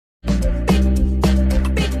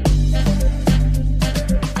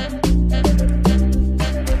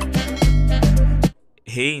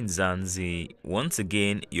Hey Zanzi, once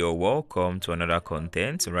again, you're welcome to another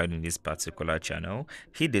content right in this particular channel.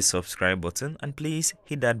 Hit the subscribe button and please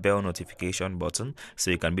hit that bell notification button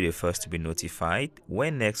so you can be the first to be notified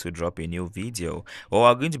when next we drop a new video. Well,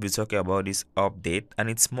 we're going to be talking about this update, and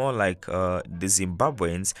it's more like the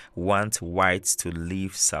Zimbabweans want whites to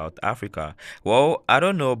leave South Africa. Well, I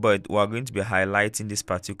don't know, but we're going to be highlighting this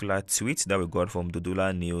particular tweet that we got from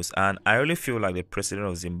Dudula News, and I really feel like the president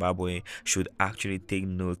of Zimbabwe should actually take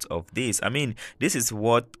note of this. I mean, this is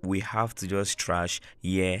what we have to just trash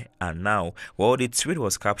here and now. Well, the tweet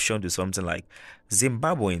was captioned to something like,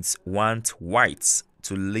 Zimbabweans want whites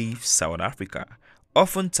to leave South Africa.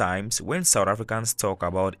 Oftentimes, when South Africans talk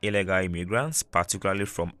about illegal immigrants, particularly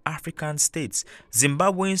from African states,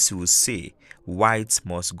 Zimbabweans will say whites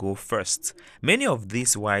must go first. Many of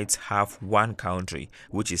these whites have one country,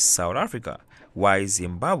 which is South Africa, while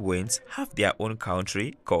Zimbabweans have their own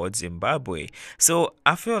country called Zimbabwe. So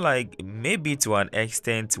I feel like maybe to an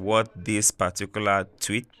extent what this particular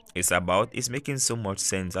tweet is about is making so much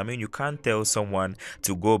sense. I mean, you can't tell someone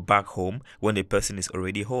to go back home when the person is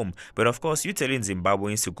already home. But of course, you telling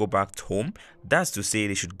Zimbabweans to go back home, that's to say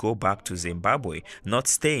they should go back to Zimbabwe, not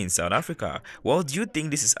stay in South Africa. Well, do you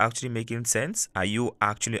think this is actually making sense? Are you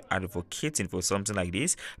actually advocating for something like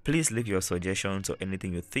this? Please leave your suggestions or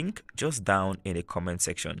anything you think just down in the comment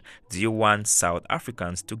section. Do you want South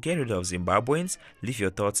Africans to get rid of Zimbabweans? Leave your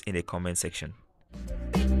thoughts in the comment section.